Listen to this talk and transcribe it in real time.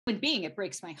Human being, it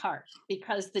breaks my heart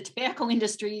because the tobacco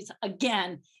industries,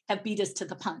 again, have beat us to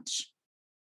the punch.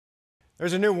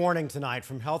 There's a new warning tonight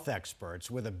from health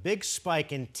experts with a big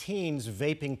spike in teens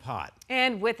vaping pot.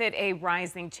 And with it, a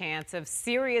rising chance of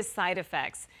serious side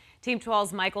effects. Team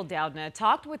 12's Michael Doudna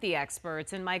talked with the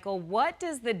experts. And Michael, what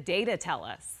does the data tell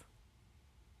us?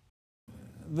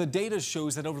 The data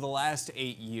shows that over the last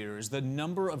 8 years, the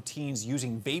number of teens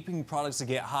using vaping products to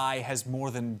get high has more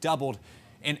than doubled.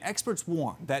 And experts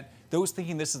warn that those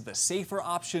thinking this is the safer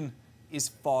option is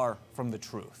far from the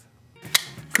truth.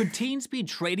 Could teens be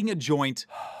trading a joint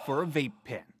for a vape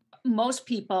pen? Most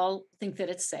people think that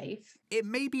it's safe. It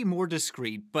may be more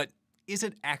discreet, but is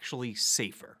it actually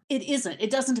safer? It isn't.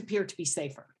 It doesn't appear to be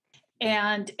safer.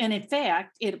 And in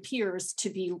fact, it appears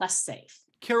to be less safe.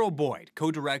 Carol Boyd,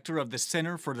 co-director of the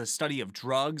Center for the Study of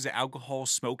Drugs, Alcohol,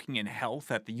 Smoking, and Health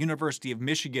at the University of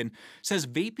Michigan, says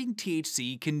vaping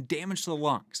THC can damage the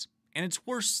lungs, and it's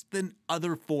worse than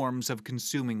other forms of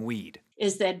consuming weed.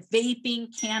 Is that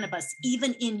vaping cannabis,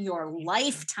 even in your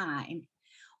lifetime,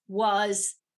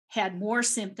 had more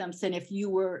symptoms than if you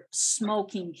were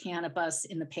smoking cannabis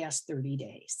in the past 30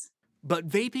 days. But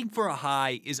vaping for a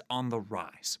high is on the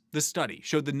rise. The study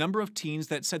showed the number of teens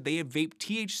that said they have vaped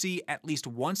THC at least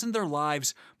once in their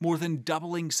lives more than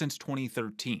doubling since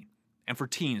 2013. And for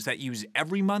teens that use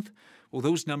every month, well,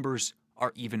 those numbers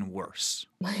are even worse.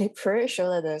 I'm pretty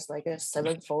sure that there's like a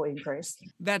 7-fold increase.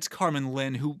 That's Carmen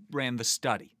Lin, who ran the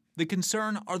study. The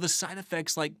concern are the side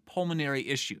effects like pulmonary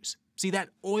issues. See, that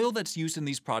oil that's used in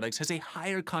these products has a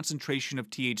higher concentration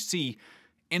of THC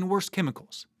and worse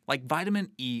chemicals, like vitamin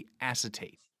E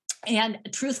acetate. And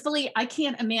truthfully, I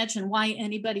can't imagine why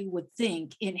anybody would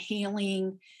think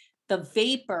inhaling the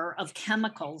vapor of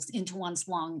chemicals into one's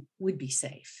lung would be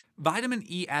safe. Vitamin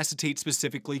E acetate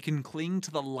specifically can cling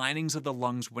to the linings of the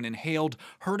lungs when inhaled,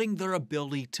 hurting their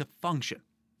ability to function.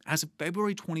 As of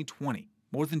February 2020,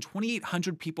 more than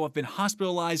 2,800 people have been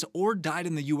hospitalized or died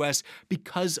in the U.S.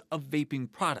 because of vaping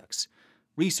products.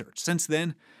 Research since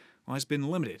then has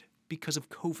been limited because of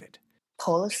COVID.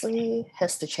 Policy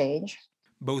has to change.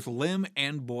 Both Lim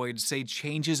and Boyd say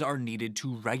changes are needed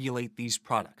to regulate these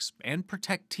products and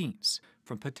protect teens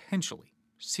from potentially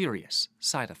serious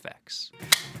side effects.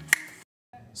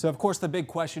 So, of course, the big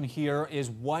question here is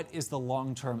what is the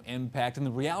long-term impact? And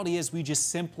the reality is we just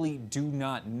simply do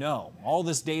not know. All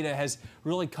this data has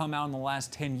really come out in the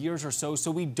last 10 years or so, so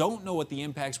we don't know what the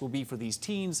impacts will be for these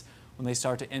teens when they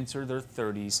start to enter their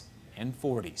 30s and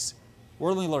 40s.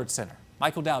 We're in the Alert Center.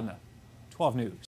 Michael Doudna, 12 News.